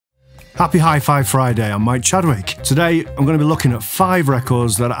Happy Hi-Fi Friday, I'm Mike Chadwick. Today I'm going to be looking at 5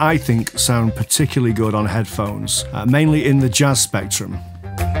 records that I think sound particularly good on headphones, mainly in the jazz spectrum.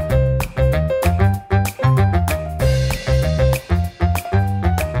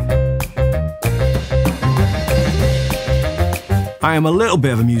 I am a little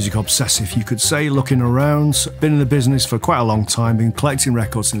bit of a music obsessive, you could say, looking around. Been in the business for quite a long time, been collecting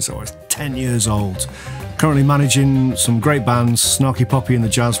records since I was 10 years old. Currently managing some great bands, Snarky Puppy in the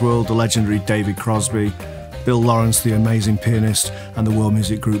jazz world, the legendary David Crosby, Bill Lawrence, the amazing pianist, and the world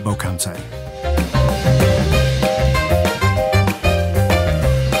music group Bocante.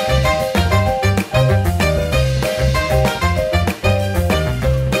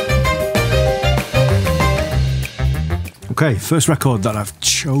 Okay, first record that I've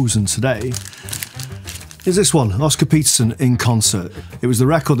chosen today is this one, Oscar Peterson in concert. It was the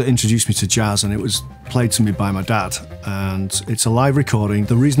record that introduced me to jazz, and it was played to me by my dad, and it's a live recording.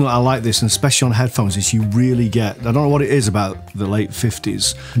 The reason that I like this, and especially on headphones, is you really get, I don't know what it is about the late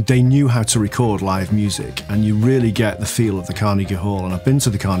 50s, they knew how to record live music, and you really get the feel of the Carnegie Hall. And I've been to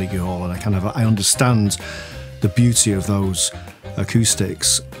the Carnegie Hall, and I understand the beauty of those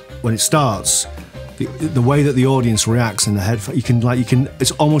acoustics. When it starts, the way that the audience reacts in the headphones,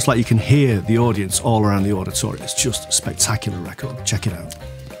 it's almost like you can hear the audience all around the auditorium. It's just a spectacular record. Check it out.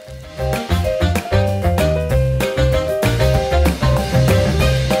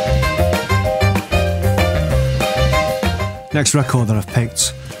 Next record that I've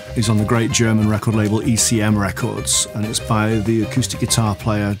picked is on the great German record label ECM Records, and it's by the acoustic guitar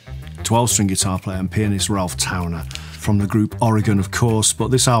player, 12-string guitar player and pianist Ralph Towner, from the group Oregon, of course. But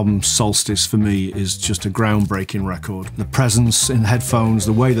this album, Solstice, for me is just a groundbreaking record. The presence in headphones,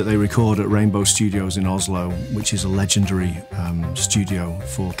 the way that they record at Rainbow Studios in Oslo, which is a legendary studio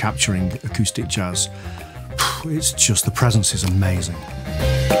for capturing acoustic jazz, it's just, the presence is amazing.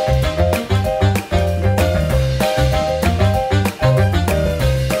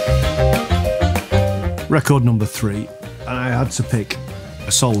 Record number 3, and I had to pick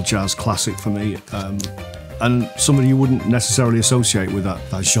a soul jazz classic for me, and somebody you wouldn't necessarily associate with that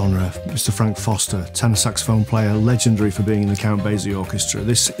genre. Mr. Frank Foster, tenor saxophone player, legendary for being in the Count Basie Orchestra.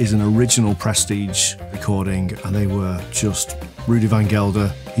 This is an original Prestige recording, and they were just, Rudy Van Gelder,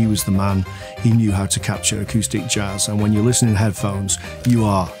 he was the man. He knew how to capture acoustic jazz, and when you're listening in headphones,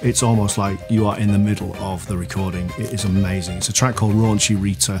 it's almost like you are in the middle of the recording. It is amazing. It's a track called Raunchy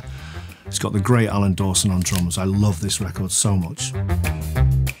Rita. It's got the great Alan Dawson on drums. I love this record so much.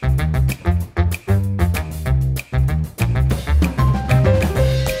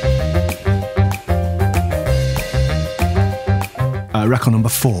 Record number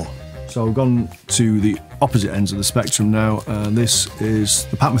 4. So we've gone to the opposite ends of the spectrum now. This is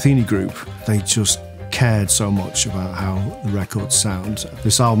the Pat Metheny Group. They just cared so much about how the records sound.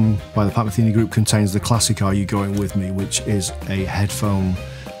 This album by the Pat Metheny Group contains the classic Are You Going With Me, which is a headphone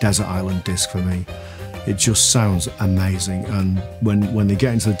desert island disc for me. It just sounds amazing, and when they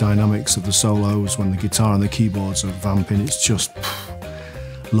get into the dynamics of the solos, when the guitar and the keyboards are vamping, it's just,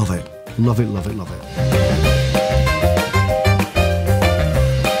 love it, love it, love it, love it.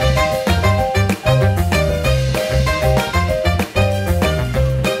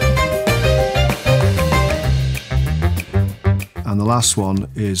 And the last one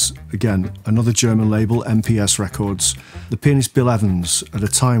is, again, another German label, MPS Records. The pianist Bill Evans, at a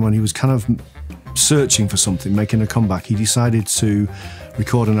time when he was kind of searching for something, making a comeback, he decided to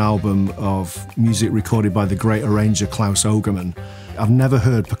record an album of music recorded by the great arranger Klaus Ogerman. I've never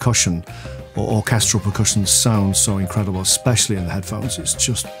heard percussion or orchestral percussion sound so incredible, especially in the headphones. It's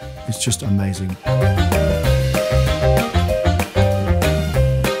just amazing.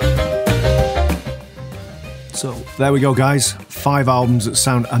 So there we go, guys. 5 albums that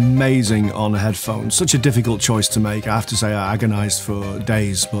sound amazing on headphones. Such a difficult choice to make. I have to say I agonised for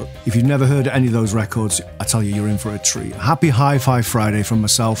days, but if you've never heard any of those records, I tell you, you're in for a treat. Happy Hi-Fi Friday from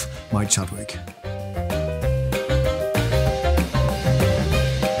myself, Mike Chadwick.